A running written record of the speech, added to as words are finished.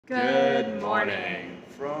Good morning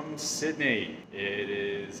from Sydney. It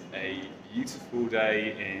is a beautiful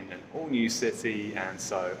day in an all-new city, and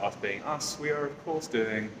so us being us, we are of course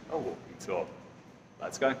doing a walking tour.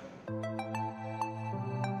 Let's go.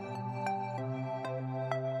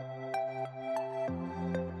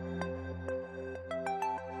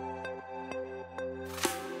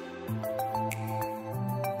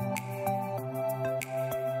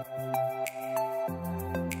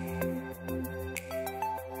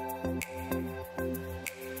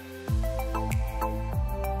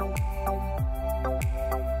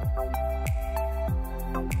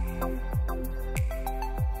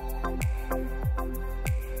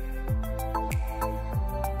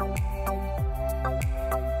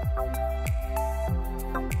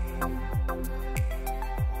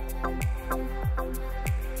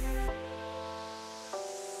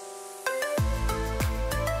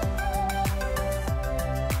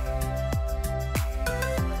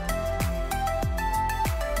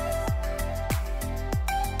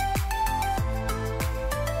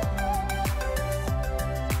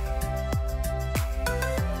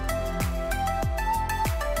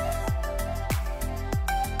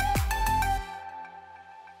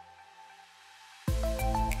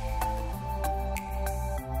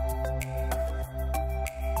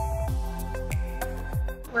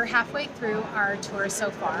 We're halfway through our tour so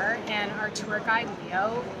far, and our tour guide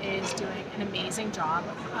Leo is doing an amazing job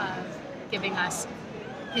of giving us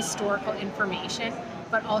historical information,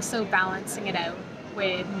 but also balancing it out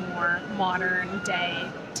with more modern day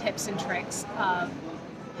tips and tricks of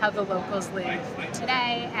how the locals live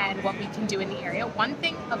today and what we can do in the area. One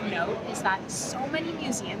thing of note is that so many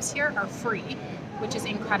museums here are free, which is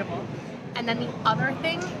incredible. And then the other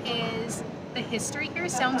thing is the history here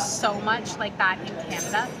sounds so much like that in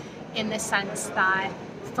Canada, in the sense that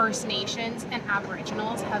First Nations and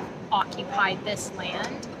Aboriginals have occupied this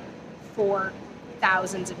land for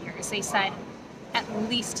thousands of years. They said at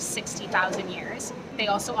least 60,000 years. They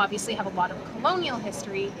also obviously have a lot of colonial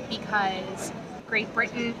history because Great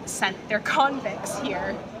Britain sent their convicts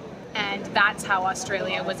here, and that's how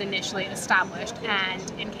Australia was initially established.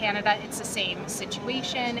 And in Canada, it's the same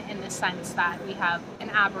situation in the sense that we have an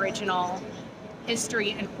Aboriginal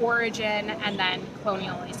history and origin, and then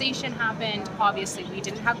colonialization happened. Obviously, we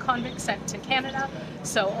didn't have convicts sent to Canada,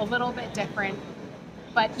 so a little bit different.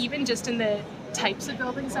 But even just in the types of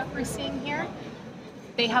buildings that we're seeing here,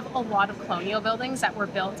 they have a lot of colonial buildings that were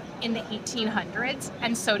built in the 1800s,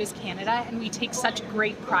 and so does Canada, and we take such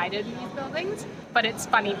great pride in these buildings. But it's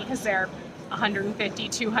funny because they're 150,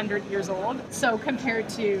 200 years old. So compared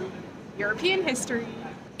to European history,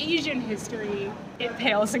 Asian history, it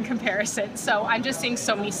pales in comparison. So I'm just seeing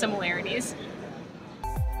so many similarities.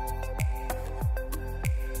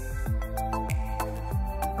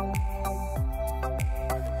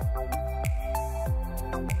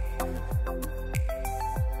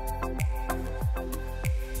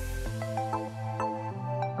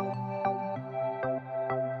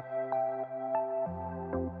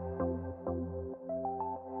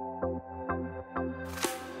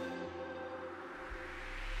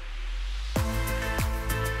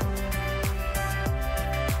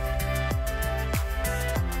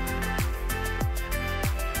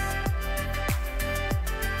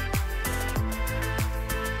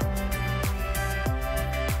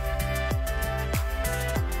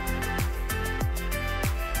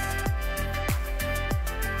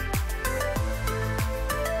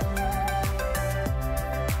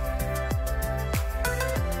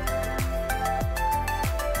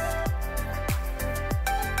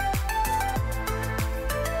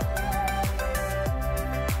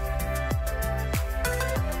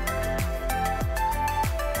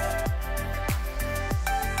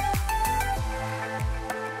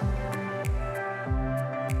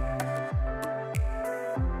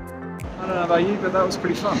 I don't know about you, but that was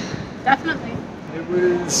pretty fun. Definitely. It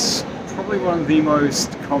was probably one of the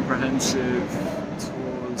most comprehensive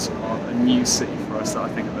tours of a new city for us that I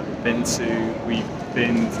think I've ever been to. We've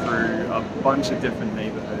been through a bunch of different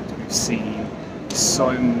neighbourhoods. We've seen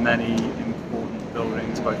so many important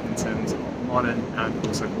buildings, both in terms of modern and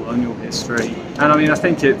also colonial history. And I mean, I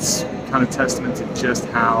think it's kind of testament to just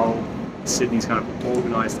how Sydney's kind of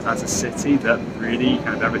organised as a city, that really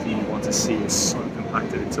kind of everything you want to see is so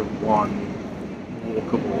compacted into one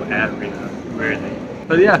walkable area, really.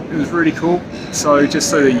 But yeah, it was really cool. So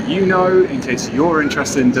just so that you know, in case you're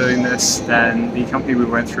interested in doing this, then the company we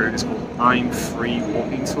went through is called I'm Free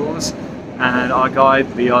Walking Tours, and our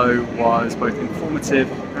guide Leo was both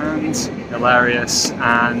informative and hilarious,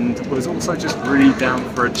 and was also just really down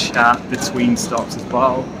for a chat between stops as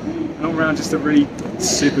well, and all around just a really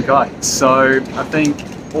super guy. So I think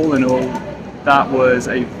all in all, that was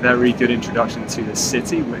a very good introduction to the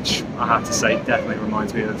city, which I have to say definitely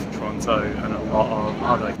reminds me of Toronto and a lot of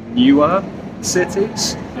other newer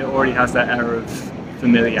cities. It already has that air of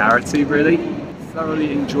familiarity, really.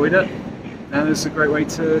 Thoroughly enjoyed it, and it's a great way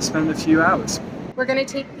to spend a few hours. We're going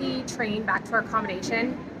to take the train back to our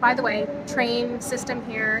accommodation. By the way, train system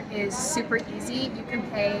here is super easy. You can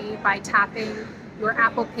pay by tapping your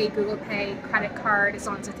Apple Pay, Google Pay, credit card, as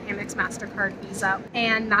long as it's Amex, MasterCard, Visa.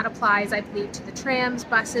 And that applies, I believe, to the trams,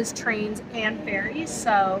 buses, trains, and ferries.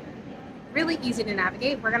 So really easy to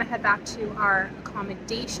navigate. We're going to head back to our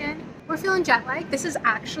accommodation. We're feeling jet lagged. This is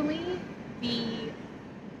actually the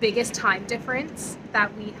biggest time difference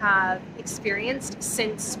that we have experienced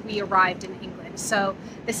since we arrived in England. So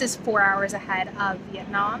this is 4 hours ahead of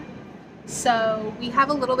Vietnam. So we have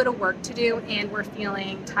a little bit of work to do and we're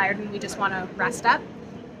feeling tired and we just want to rest up.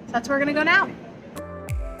 So that's where we're gonna go now.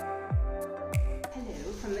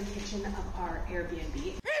 Hello from the kitchen of our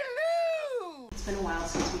Airbnb. Hello! It's been a while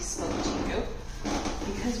since we spoke to you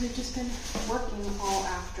because we've just been working all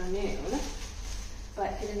afternoon.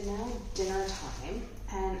 But it is now dinner time,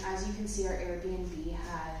 and as you can see, our Airbnb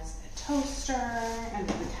has a toaster and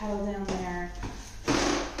a kettle down there,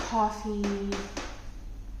 coffee,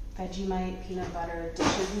 Vegemite, peanut butter,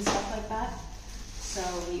 dishes and stuff like that. So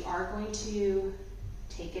we are going to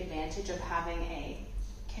take advantage of having a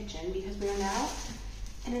kitchen because we are now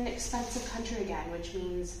in an expensive country again, which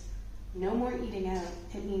means no more eating out.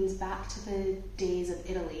 It means back to the days of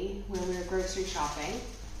Italy where we were grocery shopping.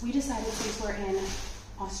 We decided since we're in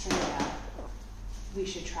Australia, we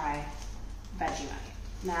should try Vegemite.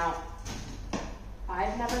 Now,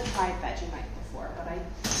 I've never tried Vegemite before, but I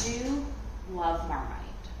do love Marmite.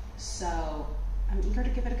 So I'm eager to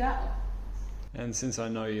give it a go. And since I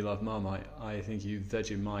know you love Marmite, I think you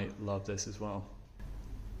Vegemite love this as well.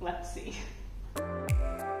 Let's see.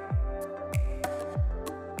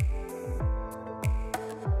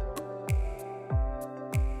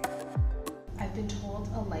 I've been told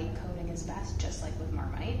a light coating is best, just like with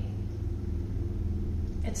Marmite.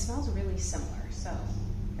 It smells really similar, so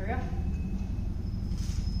here we go.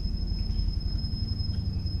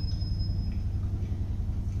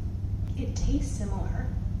 It tastes similar.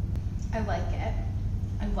 I like it.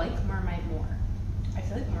 I like Marmite more. I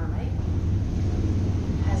feel like Marmite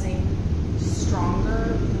has a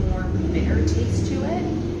stronger, more bitter taste to it.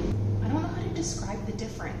 I don't know how to describe the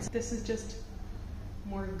difference. This is just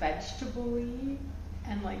more vegetable-y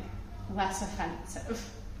and like less offensive.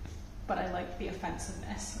 But I like the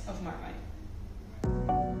offensiveness of Marmite.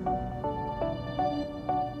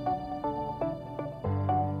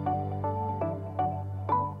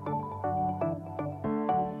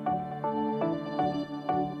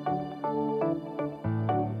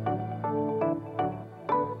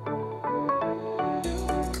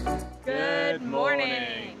 Good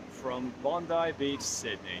morning from Bondi Beach,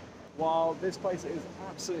 Sydney. While this place is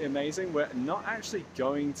absolutely amazing, we're not actually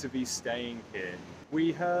going to be staying here.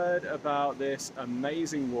 We heard about this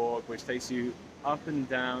amazing walk which takes you up and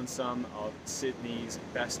down some of Sydney's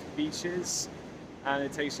best beaches, and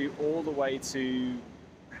it takes you all the way to,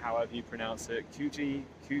 however you pronounce it,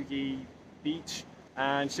 Coogee Beach,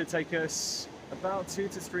 and should take us about 2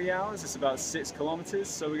 to 3 hours. It's about 6 kilometers,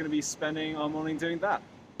 so we're going to be spending our morning doing that.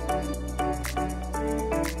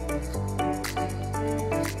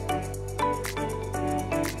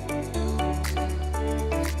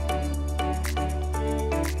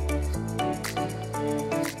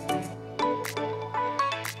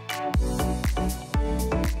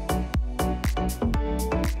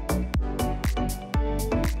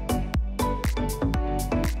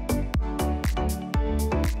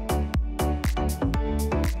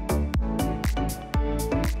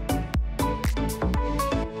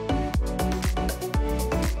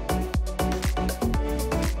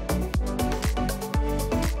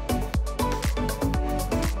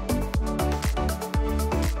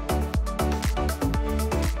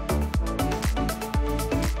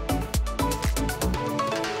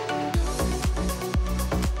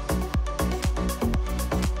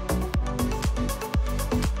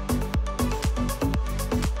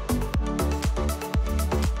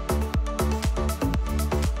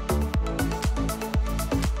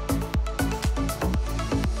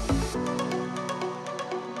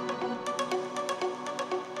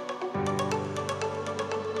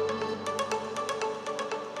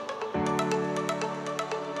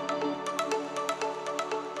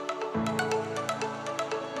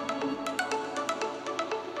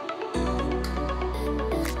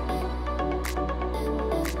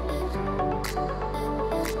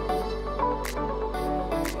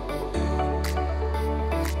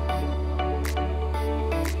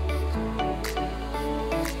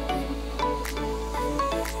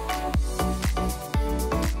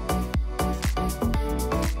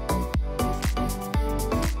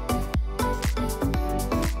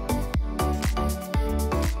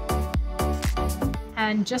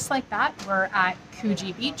 And just like that, we're at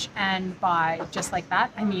Coogee Beach, and by just like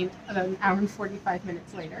that, I mean about an hour and 45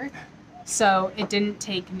 minutes later. So it didn't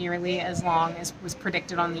take nearly as long as was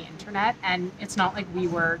predicted on the internet, and it's not like we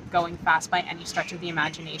were going fast by any stretch of the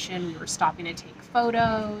imagination. We were stopping to take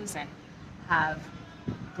photos and have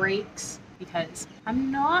breaks because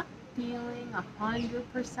I'm not feeling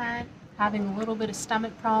 100%, having a little bit of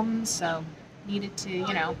stomach problems, so needed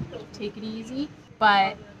to, take it easy.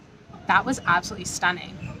 But that was absolutely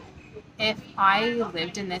stunning. If I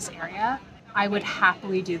lived in this area, I would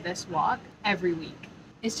happily do this walk every week.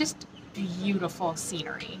 It's just beautiful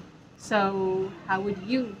scenery. So how would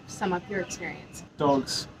you sum up your experience?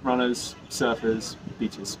 Dogs, runners, surfers,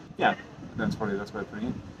 beaches. Yeah, that's probably the best way of putting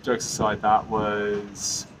it. Jokes aside, that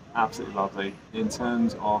was absolutely lovely. In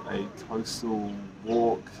terms of a coastal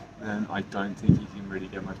walk, then I don't think you can really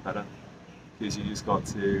get much better, because you just got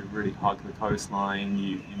to really hug the coastline.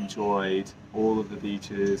 You enjoyed all of the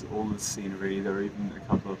beaches, all of the scenery. There were even a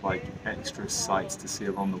couple of extra sights to see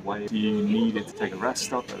along the way. You needed to take a rest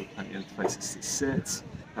stop. There were plenty of places to sit,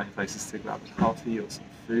 plenty of places to grab a coffee or some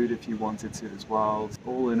food if you wanted to as well.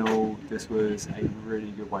 All in all, this was a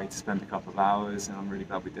really good way to spend a couple of hours, and I'm really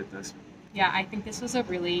glad we did this. Yeah, I think this was a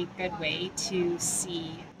really good way to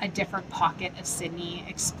see a different pocket of Sydney,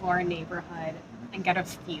 explore a neighborhood, and get a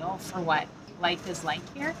feel for what life is like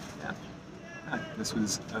here. Yeah, this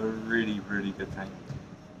was a really, really good thing.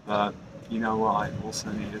 But you know what I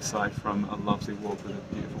also need aside from a lovely walk with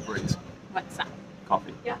a beautiful breeze? What's that?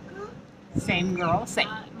 Coffee. Yeah. Same girl, same.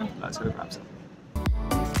 Let's go grab some.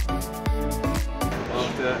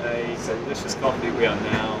 After a delicious coffee, we are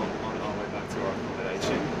now on our way back to our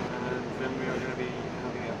accommodation, and then we are going to be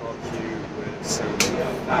having a barbecue with some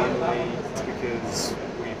family, because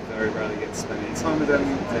we very rarely get to spend any time with them,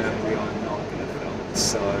 and we are not going to film,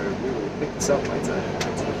 so we will pick this up later.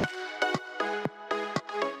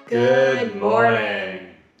 Good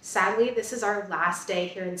morning. Sadly, this is our last day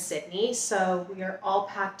here in Sydney, so we are all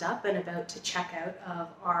packed up and about to check out of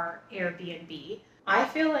our Airbnb. I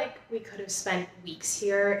feel like we could have spent weeks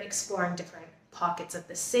here exploring different pockets of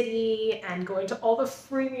the city and going to all the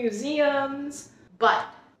free museums, but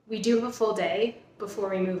we do have a full day before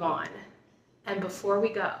we move on. And before we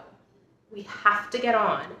go, we have to get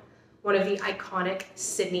on one of the iconic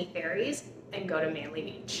Sydney ferries and go to Manly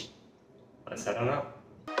Beach. Let's head on up.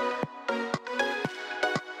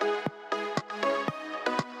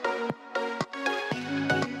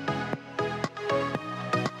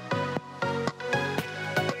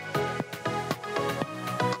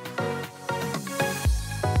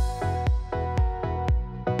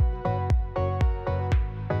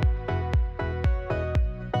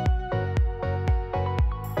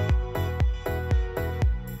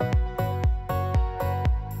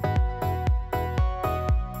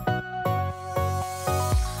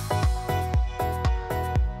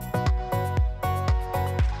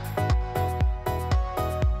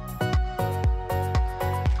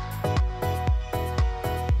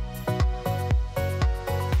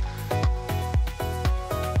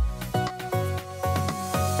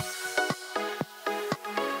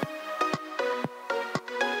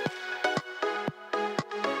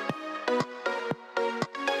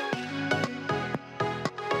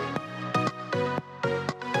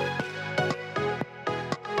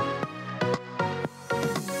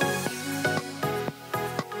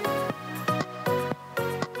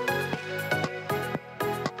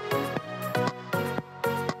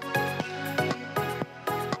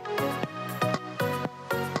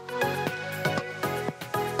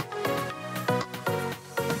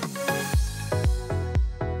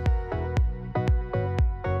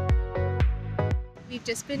 We've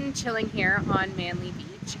just been chilling here on Manly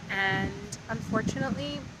Beach, and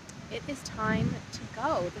unfortunately, it is time to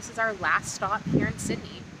go. This is our last stop here in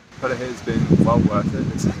Sydney. But it has been well worth it.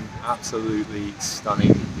 This is an absolutely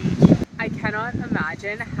stunning beach. I cannot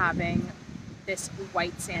imagine having this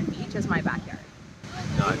white sand beach as my backyard.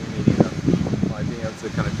 No, me neither. Like being able to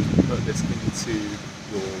kind of just put this into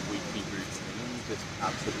your weekly routine just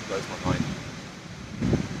absolutely blows my mind.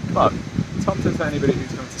 But top tip for anybody who's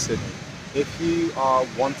coming to Sydney: if you are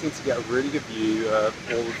wanting to get a really good view of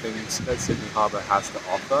all the things that Sydney Harbour has to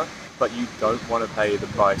offer, but you don't want to pay the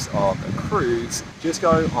price of a cruise, just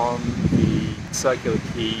go on the circular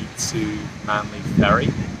quay to Manly Ferry,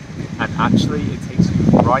 and actually it takes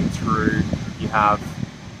you right through. You have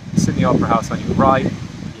Sydney Opera House on your right,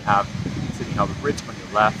 you have Sydney Harbour Bridge on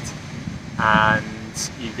your left, and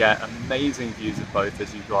you get amazing views of both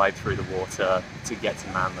as you glide through the water to get to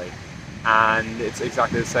Manly. And it's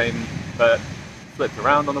exactly the same, but flipped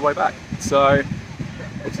around on the way back. So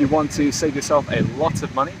If you want to save yourself a lot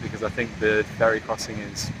of money, because I think the ferry crossing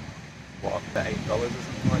is, what, $8 or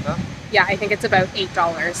something like that? Yeah, I think it's about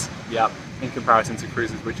 $8. Yeah, in comparison to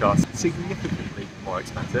cruises, which are significantly more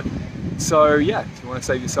expensive. So yeah, if you want to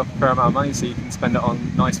save yourself a fair amount of money so you can spend it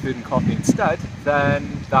on nice food and coffee instead, then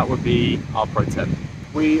that would be our pro tip.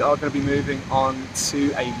 We are going to be moving on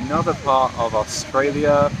to another part of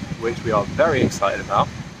Australia, which we are very excited about,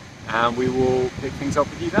 and we will pick things up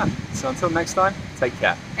with you then. So until next time, take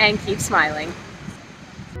care. And keep smiling.